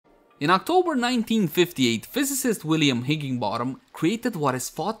In October 1958, physicist William Higginbottom created what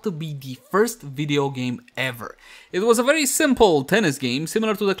is thought to be the first video game ever. It was a very simple tennis game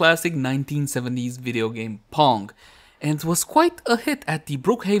similar to the classic 1970s video game Pong, and was quite a hit at the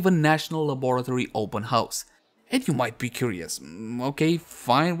Brookhaven National Laboratory open house. And you might be curious, okay,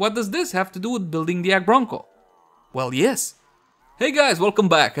 fine, what does this have to do with building the Akbronco? Well, yes. Hey guys, welcome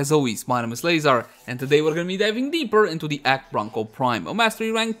back. As always, my name is Leyzar, and today we're going to be diving deeper into the Akbronco Prime, a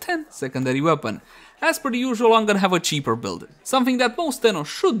mastery rank 10 secondary weapon. As per the usual, I'm going to have a cheaper build, something that most Tennos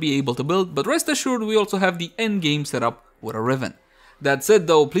should be able to build, but rest assured we also have the endgame setup with a Riven. That said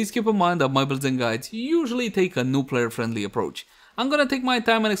though, please keep in mind that my builds and guides usually take a new player friendly approach. I'm going to take my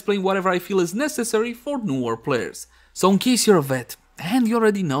time and explain whatever I feel is necessary for newer players. So in case you're a vet, and you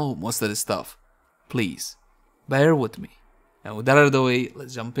already know most of this stuff, please, bear with me. And with that out of the way,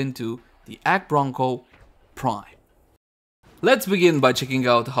 let's jump into the Akbronco Prime. Let's begin by checking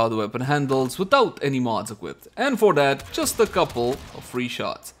out how the weapon handles without any mods equipped, and for that, just a couple of free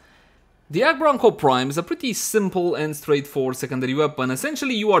shots. The Akbronco Prime is a pretty simple and straightforward secondary weapon.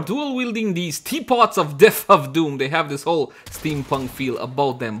 Essentially, you are dual wielding these Teapots of Death of Doom. They have this whole steampunk feel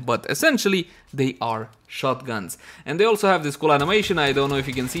about them, but essentially, they are shotguns. And they also have this cool animation. I don't know if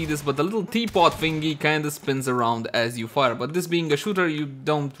you can see this, but the little teapot thingy kind of spins around as you fire. But this being a shooter, you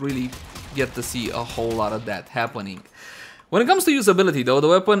don't really get to see a whole lot of that happening. When it comes to usability though, the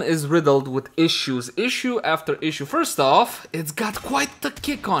weapon is riddled with issues, issue after issue. First off, it's got quite the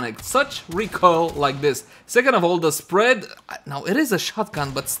kick on it, such recoil like this. Second of all, the spread, now it is a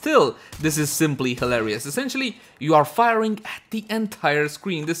shotgun, but still, this is simply hilarious. Essentially, you are firing at the entire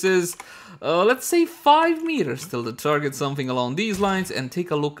screen. This is, let's say 5 meters till the target, something along these lines, and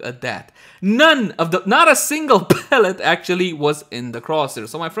take a look at that. Not a single pellet actually was in the crosshair.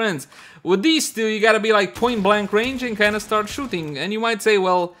 So my friends, with these two, you gotta be like point blank range and kind of start shooting. And you might say,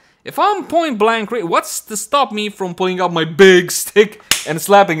 well, if I'm point blank range, what's to stop me from pulling out my big stick and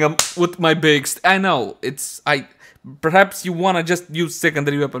slapping them with my big stick? I know, perhaps you wanna just use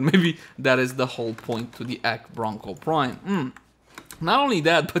secondary weapon. Maybe that is the whole point to the Akbronco Prime. Not only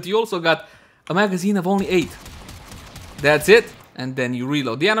that, but you also got a magazine of only 8. That's it, and then you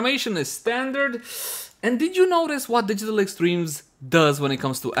reload. The animation is standard. And did you notice what Digital Extremes does when it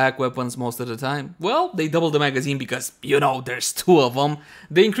comes to Ak weapons most of the time? Well, they double the magazine because, you know, there's 2 of them.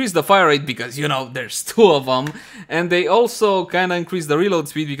 They increase the fire rate because, you know, there's 2 of them. And they also kind of increase the reload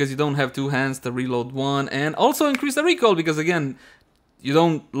speed because you don't have 2 hands to reload 1. And also increase the recoil because, again, you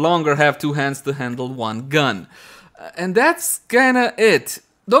don't longer have 2 hands to handle 1 gun. And that's kind of it.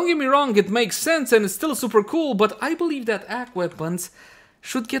 Don't get me wrong, it makes sense and it's still super cool, but I believe that Ak weapons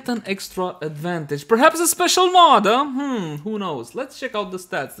should get an extra advantage. Perhaps a special mod, huh? Who knows? Let's check out the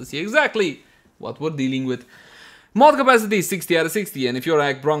stats to see exactly what we're dealing with. Mod capacity is 60 out of 60, and if your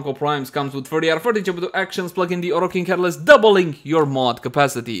Akbronco Primes comes with 30 out of 30 jump actions, plug in the Orokin Catalyst, doubling your mod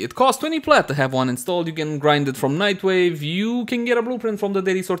capacity. It costs 20 plat to have one installed. You can grind it from Nightwave. You can get a blueprint from the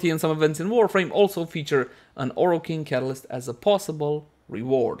daily sortie, and some events in Warframe also feature an Orokin Catalyst as a possible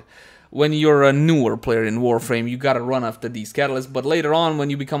reward. When you're a newer player in Warframe, you gotta run after these catalysts, but later on, when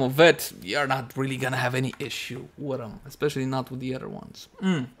you become a vet, you're not really gonna have any issue with them, especially not with the other ones.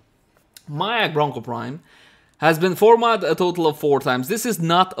 My Akbronco Prime has been formatted a total of 4 times. This is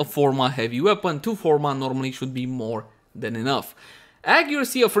not a forma heavy weapon. 2 forma normally should be more than enough.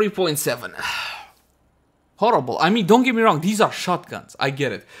 Accuracy of 3.7. Horrible. I mean, don't get me wrong, these are shotguns. I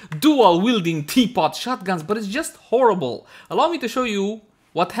get it. Dual wielding teapot shotguns, but it's just horrible. Allow me to show you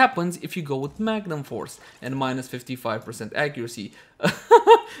what happens if you go with Magnum Force and minus 55% accuracy.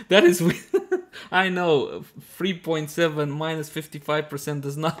 That is weird. I know, 3.7 minus 55%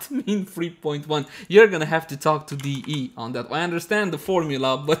 does not mean 3.1. You're gonna have to talk to DE on that. I understand the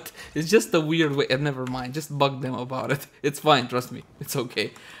formula, but it's just a weird way. Never mind, just bug them about it. It's fine, trust me, it's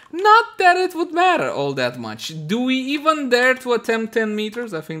okay. Not that it would matter all that much. Do we even dare to attempt 10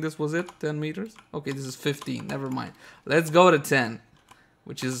 meters? I think this was it, 10 meters. Okay, this is 15, never mind. Let's go to 10.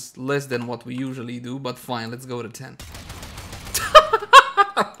 Which is less than what we usually do, but fine, let's go to 10.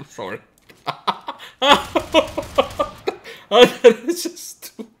 Sorry. That is just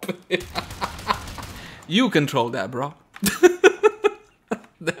stupid. You control that, bro.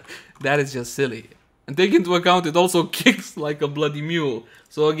 That is just silly. And take into account it also kicks like a bloody mule.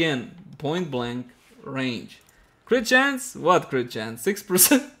 So again, point blank range. Crit chance? What crit chance?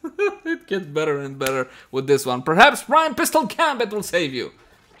 6%? It gets better and better with this one. Perhaps Prime Pistol Gambit will save you.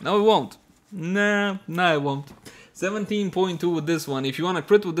 No, it won't. Nah, it won't. 17.2 with this one. If you want to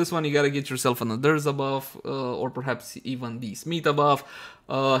crit with this one, you gotta get yourself an Adderza buff, or perhaps even the Smita buff,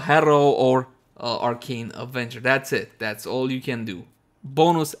 Harrow, or Arcane Avenger. That's it. That's all you can do.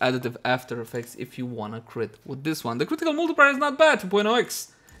 bonus additive after effects if you wanna crit with this one. The critical multiplier is not bad,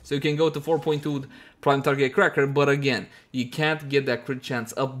 2.0x. So you can go to 4.2 prime target cracker, but again, you can't get that crit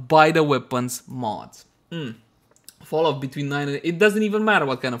chance up by the weapons mods. Fall off between 9 and... It doesn't even matter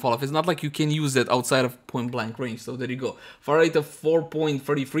what kind of fall off. It's not like you can use it outside of point blank range. So there you go. Fire rate of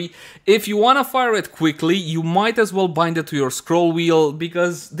 4.33. If you want to fire it quickly, you might as well bind it to your scroll wheel,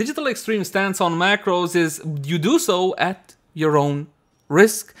 because Digital Extreme stance on macros is you do so at your own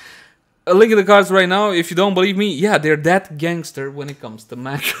risk. A link in the cards right now. If you don't believe me, yeah, they're that gangster when it comes to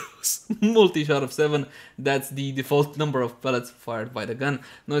macros. Multi-shot of 7, that's the default number of pellets fired by the gun.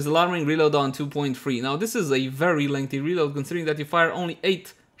 Noise alarming, reload on 2.3. Now this is a very lengthy reload considering that you fire only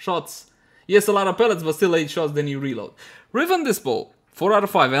 8 shots. Yes, a lot of pellets, but still 8 shots, then you reload. Riven this bow, 4 out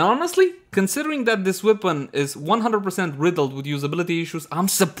of 5. And honestly, considering that this weapon is 100% riddled with usability issues, I'm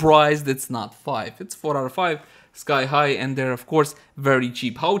surprised it's not 5. It's 4 out of 5. Sky high, and they're of course very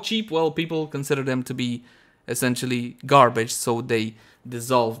cheap. How cheap? Well, people consider them to be essentially garbage, so they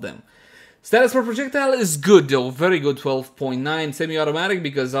dissolve them. Status per projectile is good though, very good, 12.9. Semi-automatic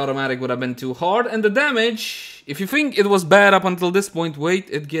because automatic would have been too hard. And the damage, if you think it was bad up until this point, wait,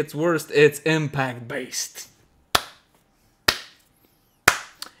 it gets worse. It's impact based.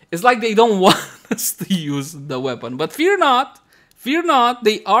 It's like they don't want us to use the weapon, but fear not,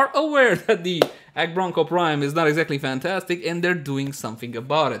 they are aware that the Akbronco Prime is not exactly fantastic, and they're doing something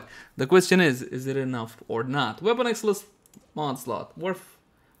about it. The question is it enough or not? Weapon Excellence mod slot, worth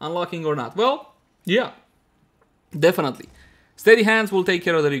unlocking or not? Well, yeah, definitely. Steady hands will take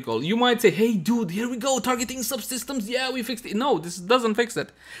care of the recoil. You might say, hey dude, here we go, targeting subsystems, yeah, we fixed it. No, this doesn't fix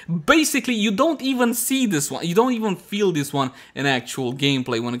it. Basically, you don't even see this one, you don't even feel this one in actual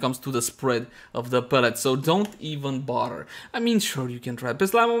gameplay when it comes to the spread of the pellets, so don't even bother. I mean, sure, you can try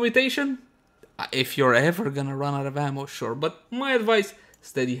pistol ammo mutation, if you're ever gonna run out of ammo, sure, but my advice,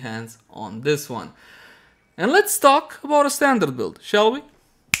 steady hands on this one. And let's talk about a standard build, shall we?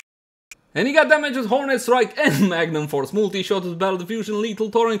 And he got damage with Hornet Strike and Magnum Force. Multi-shot with Battle Diffusion,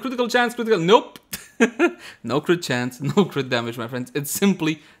 Lethal Torrent, Critical Chance, Critical... Nope! No crit chance, no crit damage, my friends. It's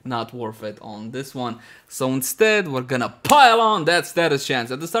simply not worth it on this one. So instead, we're gonna pile on that status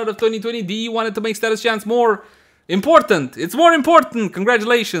chance. At the start of 2020, DE wanted to make status chance more important. It's more important.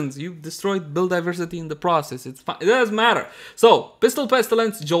 Congratulations. You destroyed build diversity in the process. It's fine. It doesn't matter. So, Pistol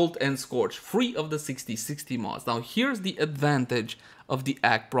Pestilence, Jolt, and Scorch. 3 of the 60/60 mods. Now, here's the advantage of the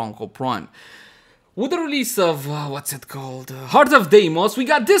Akbronco Prime. With the release of, what's it called? Heart of Deimos, we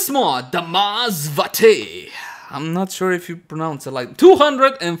got this mod, Damzav-Vati. I'm not sure if you pronounce it like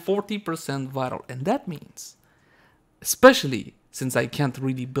 240% viral. And that means, especially since I can't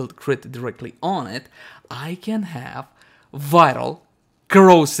really build crit directly on it, I can have viral,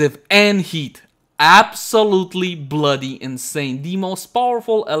 corrosive, and heat. Absolutely bloody insane. The most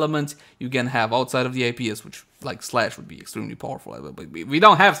powerful elements you can have outside of the IPS, which like Slash would be extremely powerful, but we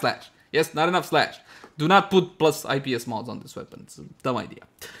don't have Slash. Yes, not enough Slash. Do not put plus IPS mods on this weapon. It's a dumb idea.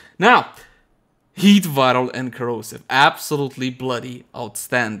 Now, heat, viral, and corrosive. Absolutely bloody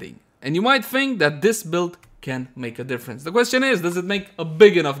outstanding. And you might think that this build can make a difference. The question is, does it make a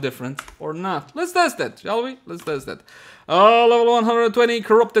big enough difference or not? Let's test it, shall we? Let's test it. Level 120,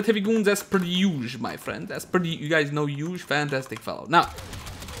 corrupted heavy goons as per usual, my friend. As per you guys know, usual, fantastic fellow. Now,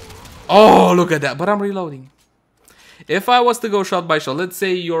 oh, look at that, but I'm reloading. If I was to go shot by shot, let's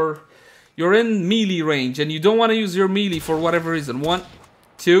say you're in melee range and you don't want to use your melee for whatever reason. 1,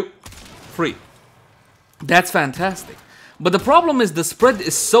 2, 3. That's fantastic. But the problem is the spread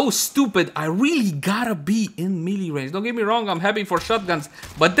is so stupid, I really gotta be in melee range. Don't get me wrong, I'm happy for shotguns,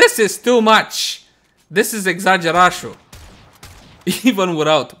 but this is too much. This is exaggeratio. Even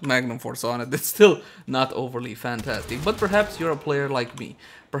without Magnum Force on it, it's still not overly fantastic. But perhaps you're a player like me.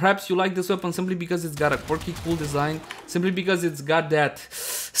 Perhaps you like this weapon simply because it's got a quirky, cool design, simply because it's got that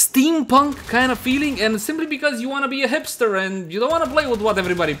steampunk kind of feeling, and simply because you want to be a hipster and you don't want to play with what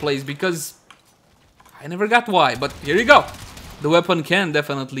everybody plays, because I never got why, but here you go. The weapon can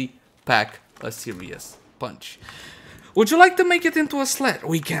definitely pack a serious punch. Would you like to make it into a sled?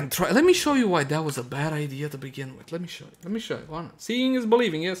 We can try. Let me show you why that was a bad idea to begin with. Let me show you. Let me show you. Why not? Seeing is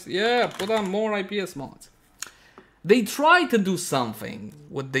believing, yes. Yeah, put on more IPS mods. They try to do something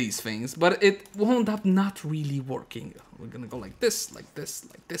with these things, but it wound up not really working. We're gonna go like this, like this,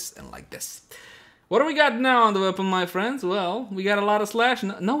 like this, and like this. What do we got now on the weapon, my friends? Well, we got a lot of slash.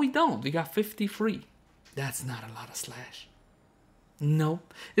 No, we don't. We got 53. That's not a lot of slash. No,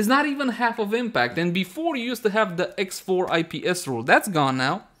 it's not even half of impact. And before you used to have the X4 IPS rule. That's gone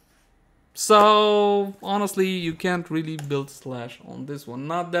now. So, honestly, you can't really build slash on this one.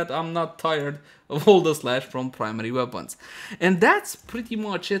 Not that I'm not tired of all the slash from primary weapons. And that's pretty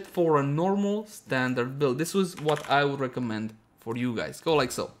much it for a normal standard build. This was what I would recommend for you guys. Go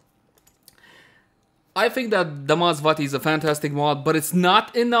like so. I think that Damzav-Vati is a fantastic mod, but it's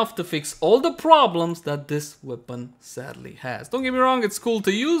not enough to fix all the problems that this weapon sadly has. Don't get me wrong, it's cool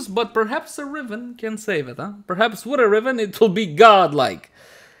to use, but perhaps a Riven can save it, huh? Perhaps with a Riven it will be godlike.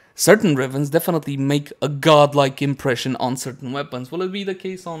 Certain Rivens definitely make a godlike impression on certain weapons. Will it be the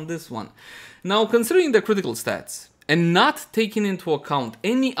case on this one? Now, considering the critical stats, and not taking into account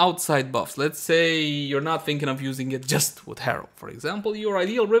any outside buffs, let's say you're not thinking of using it just with Harrow. For example, your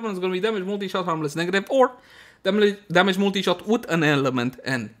ideal Riven is going to be damage multi-shot, harmless negative, or damage multi-shot with an element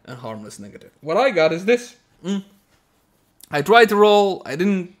and a harmless negative. What I got is this. I tried to roll, I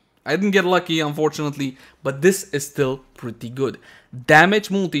didn't get lucky, unfortunately, but this is still pretty good. Damage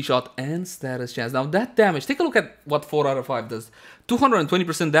multi-shot and status chance. Now that damage, take a look at what 4 out of 5 does.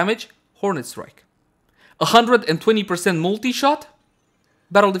 220% damage, Hornet Strike. 120% multi-shot,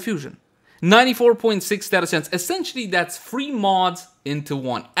 Battle Diffusion. 94.6 status chance. Essentially, that's 3 mods into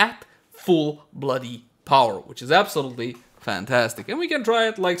 1 at full bloody power, which is absolutely fantastic. And we can try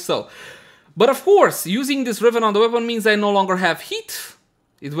it like so. But of course, using this Riven on the weapon means I no longer have heat.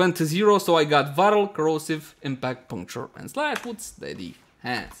 It went to 0, so I got viral, corrosive, impact, puncture, and slash with steady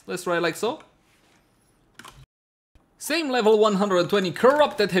hands. Let's try it like so. Same level 120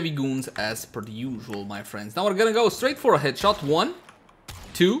 corrupted heavy goons as per the usual, my friends. Now we're gonna go straight for a headshot. 1,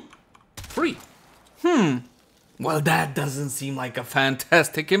 2, 3. Well, that doesn't seem like a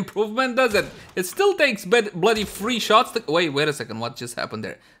fantastic improvement, does it? It still takes bloody 3 shots to... Wait a second, what just happened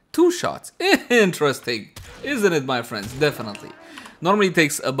there? 2 shots. Interesting, isn't it, my friends? Definitely. Normally it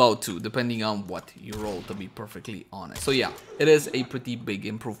takes about 2, depending on what you roll, to be perfectly honest. So yeah, it is a pretty big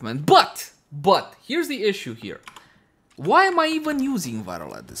improvement. But, here's the issue here. Why am I even using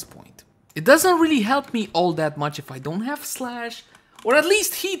viral at this point? It doesn't really help me all that much if I don't have slash, or at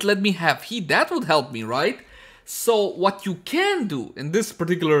least heat. Let me have heat, that would help me, right? So what you can do in this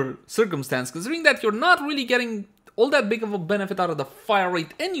particular circumstance, considering that you're not really getting all that big of a benefit out of the fire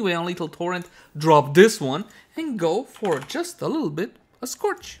rate anyway on Lethal Torrent, drop this one and go for just a little bit a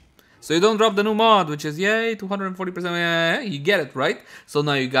Scorch. So you don't drop the new mod, which is, yay, 240%, yeah, you get it, right? So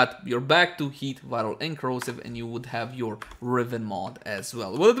now you got your back to heat, viral, and corrosive, and you would have your Riven mod as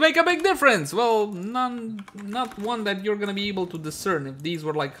well. Will it make a big difference? Well, not one that you're gonna be able to discern. If these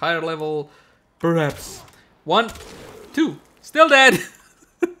were like higher level, perhaps. 1, 2, still dead.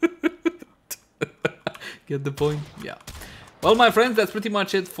 Get the point? Yeah. Well, my friends, that's pretty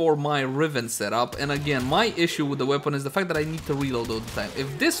much it for my Riven setup. And again, my issue with the weapon is the fact that I need to reload all the time.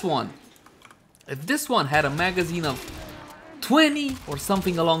 If this one had a magazine of 20 or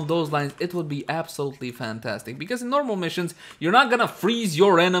something along those lines, it would be absolutely fantastic. Because in normal missions, you're not gonna freeze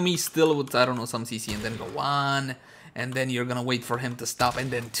your enemy still with, I don't know, some CC and then go 1, and then you're gonna wait for him to stop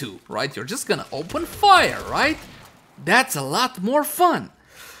and then 2, right? You're just gonna open fire, right? That's a lot more fun.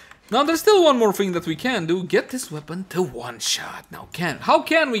 Now, there's still one more thing that we can do. Get this weapon to 1 shot. Now, how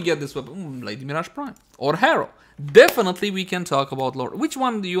can we get this weapon? Lady Mirage Prime or Harrow. Definitely we can talk about lore. Which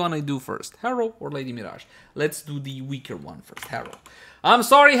one do you want to do first? Harrow or Lady Mirage? Let's do the weaker one first, Harrow. I'm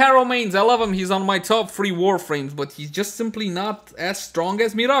sorry, Harrow mains. I love him. He's on my top 3 Warframes, but he's just simply not as strong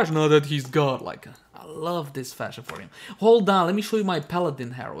as Mirage. Not that he's godlike. I love this fashion for him. Hold on, let me show you my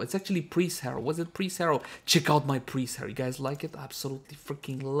Paladin Harrow. It's actually Priest Harrow. Was it Priest Harrow? Check out my Priest Harrow. You guys like it? Absolutely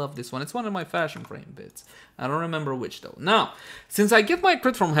freaking love this one. It's one of my fashion frame bits. I don't remember which though. Now, since I get my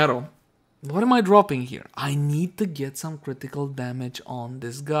crit from Harrow, what am I dropping here? I need to get some critical damage on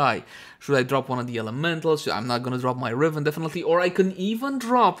this guy. Should I drop one of the elementals? I'm not gonna drop my Riven, definitely. Or I can even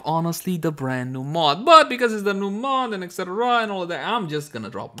drop, honestly, the brand new mod. But because it's the new mod and etc. and all of that, I'm just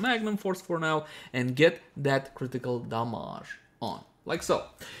gonna drop Magnum Force for now and get that critical damage on. Like so.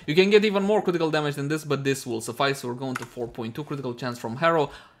 You can get even more critical damage than this, but this will suffice. So we're going to 4.2 critical chance from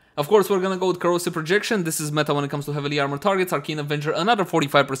Harrow. Of course, we're gonna go with Corrosive Projection. This is meta when it comes to heavily armored targets. Arcane Avenger, another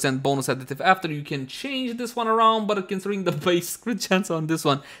 45% bonus additive after. You can change this one around, but considering the base crit chance on this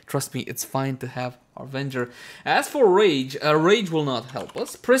one, trust me, it's fine to have Avenger. As for Rage, Rage will not help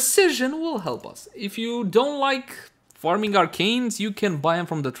us. Precision will help us. If you don't like farming Arcanes, you can buy them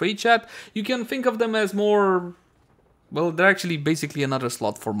from the trade chat. You can think of them as more... well, they're actually basically another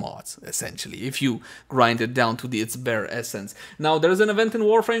slot for mods, essentially, if you grind it down to its bare essence. Now, there's an event in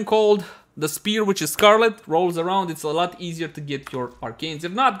Warframe called the Spear, which is Scarlet, rolls around. It's a lot easier to get your Arcanes.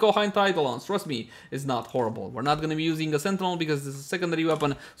 If not, go Hind Eidolons. Trust me, it's not horrible. We're not going to be using a Sentinel because it's a secondary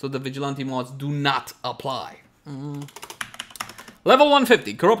weapon, so the Vigilante mods do not apply. Level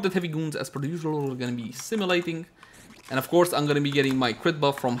 150, Corrupted Heavy Goons. As per the usual, we're gonna be simulating. And of course, I'm gonna be getting my crit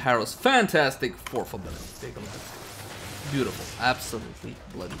buff from Harrow's fantastic 4th ability. Take a look at that. Beautiful, absolutely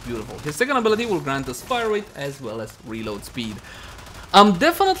bloody beautiful. His second ability will grant us fire rate as well as reload speed. I'm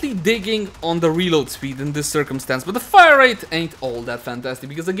definitely digging on the reload speed in this circumstance, but the fire rate ain't all that fantastic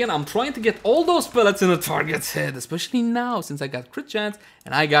because again, I'm trying to get all those pellets in the target's head, especially now since I got crit chance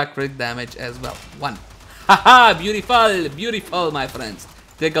and I got crit damage as well. 1. Haha, beautiful, beautiful, my friends.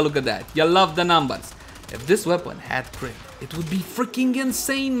 Take a look at that. You love the numbers. If this weapon had crit, it would be freaking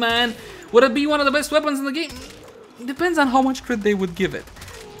insane, man. Would it be one of the best weapons in the game? It depends on how much crit they would give it.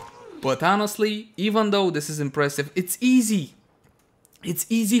 But honestly, even though this is impressive, it's easy. It's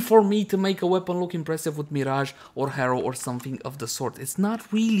easy for me to make a weapon look impressive with Mirage or Harrow or something of the sort. It's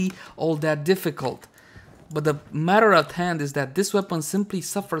not really all that difficult. But the matter at hand is that this weapon simply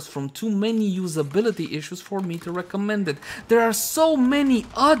suffers from too many usability issues for me to recommend it. There are so many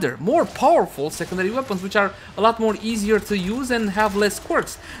other, more powerful secondary weapons which are a lot more easier to use and have less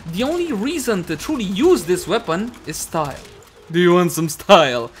quirks. The only reason to truly use this weapon is style. Do you want some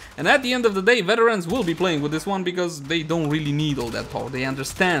style? And at the end of the day, veterans will be playing with this one because they don't really need all that power. They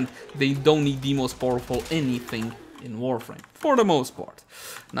understand they don't need the most powerful anything in Warframe, for the most part.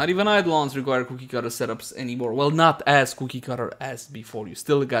 Not even Eidolons require cookie cutter setups anymore. Well, not as cookie cutter as before. You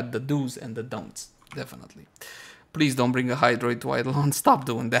still got the do's and the don'ts, definitely. Please don't bring a Hydroid to Eidolon. Stop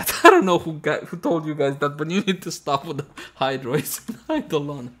doing that. I don't know who told you guys that, but you need to stop with the Hydroids and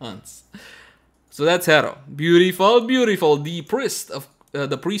Eidolon hunts. So that's Harrow. Beautiful, beautiful. The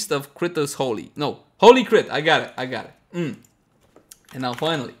priest of Critters Holy. No, Holy Crit. I got it. And now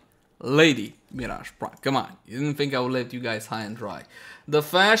finally, Lady Mirage Prime. Come on, you didn't think I would let you guys high and dry. The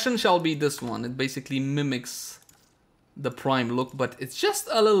fashion shall be this one. It basically mimics the Prime look, but it's just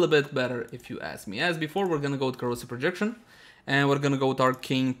a little bit better if you ask me. As before, we're gonna go with Corrosive Projection, and we're gonna go with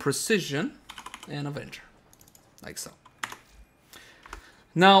Arcane Precision and Avenger, like so.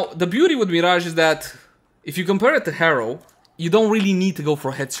 Now, the beauty with Mirage is that if you compare it to Harrow, you don't really need to go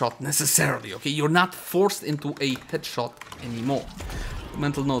for a headshot necessarily, okay? You're not forced into a headshot anymore.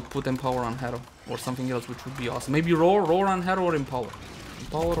 Mental note, put Empower on Harrow or something else, which would be awesome. Maybe Roar on Harrow or Empower.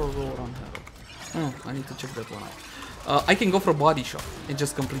 Empower or Roar on Harrow. I need to check that one out. I can go for a body shot and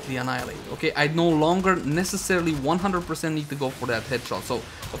just completely annihilate, okay? I no longer necessarily 100% need to go for that headshot. So,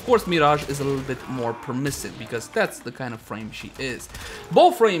 of course, Mirage is a little bit more permissive because that's the kind of frame she is.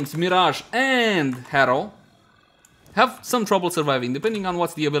 Both frames, Mirage and Harrow, have some trouble surviving, depending on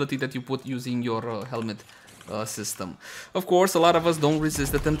what's the ability that you put using your helmet system. Of course, a lot of us don't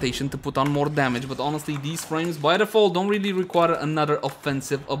resist the temptation to put on more damage, but honestly, these frames by default don't really require another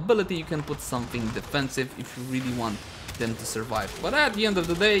offensive ability. You can put something defensive if you really want them to survive. But at the end of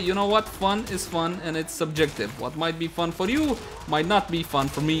the day, you know what? Fun is fun and it's subjective. What might be fun for you might not be fun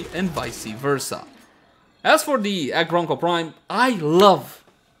for me and vice versa. As for the Akbronco Prime, I love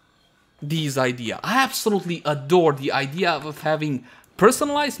these idea. I absolutely adore the idea of having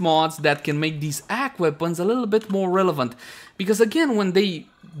personalized mods that can make these AK weapons a little bit more relevant. Because again, when they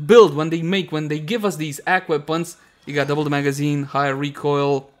build, when they give us these AK weapons, you got double the magazine, higher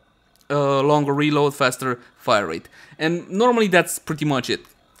recoil, longer reload, faster fire rate. And normally that's pretty much it.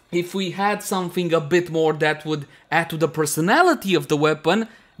 If we had something a bit more that would add to the personality of the weapon,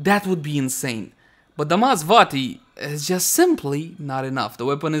 that would be insane. But Damzav-Vati is just simply not enough. The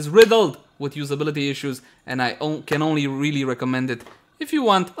weapon is riddled with usability issues, and I can only really recommend it if you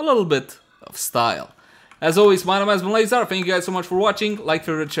want a little bit of style. As always, my name has been Leyzar. Thank you guys so much for watching. Like,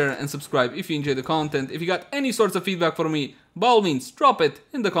 favorite, share, and subscribe if you enjoyed the content. If you got any sorts of feedback for me, by all means, drop it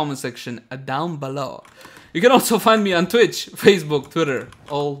in the comment section down below. You can also find me on Twitch, Facebook, Twitter,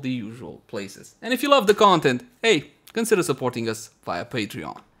 all the usual places. And if you love the content, hey, consider supporting us via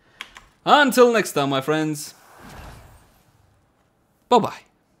Patreon. Until next time, my friends. Bye-bye.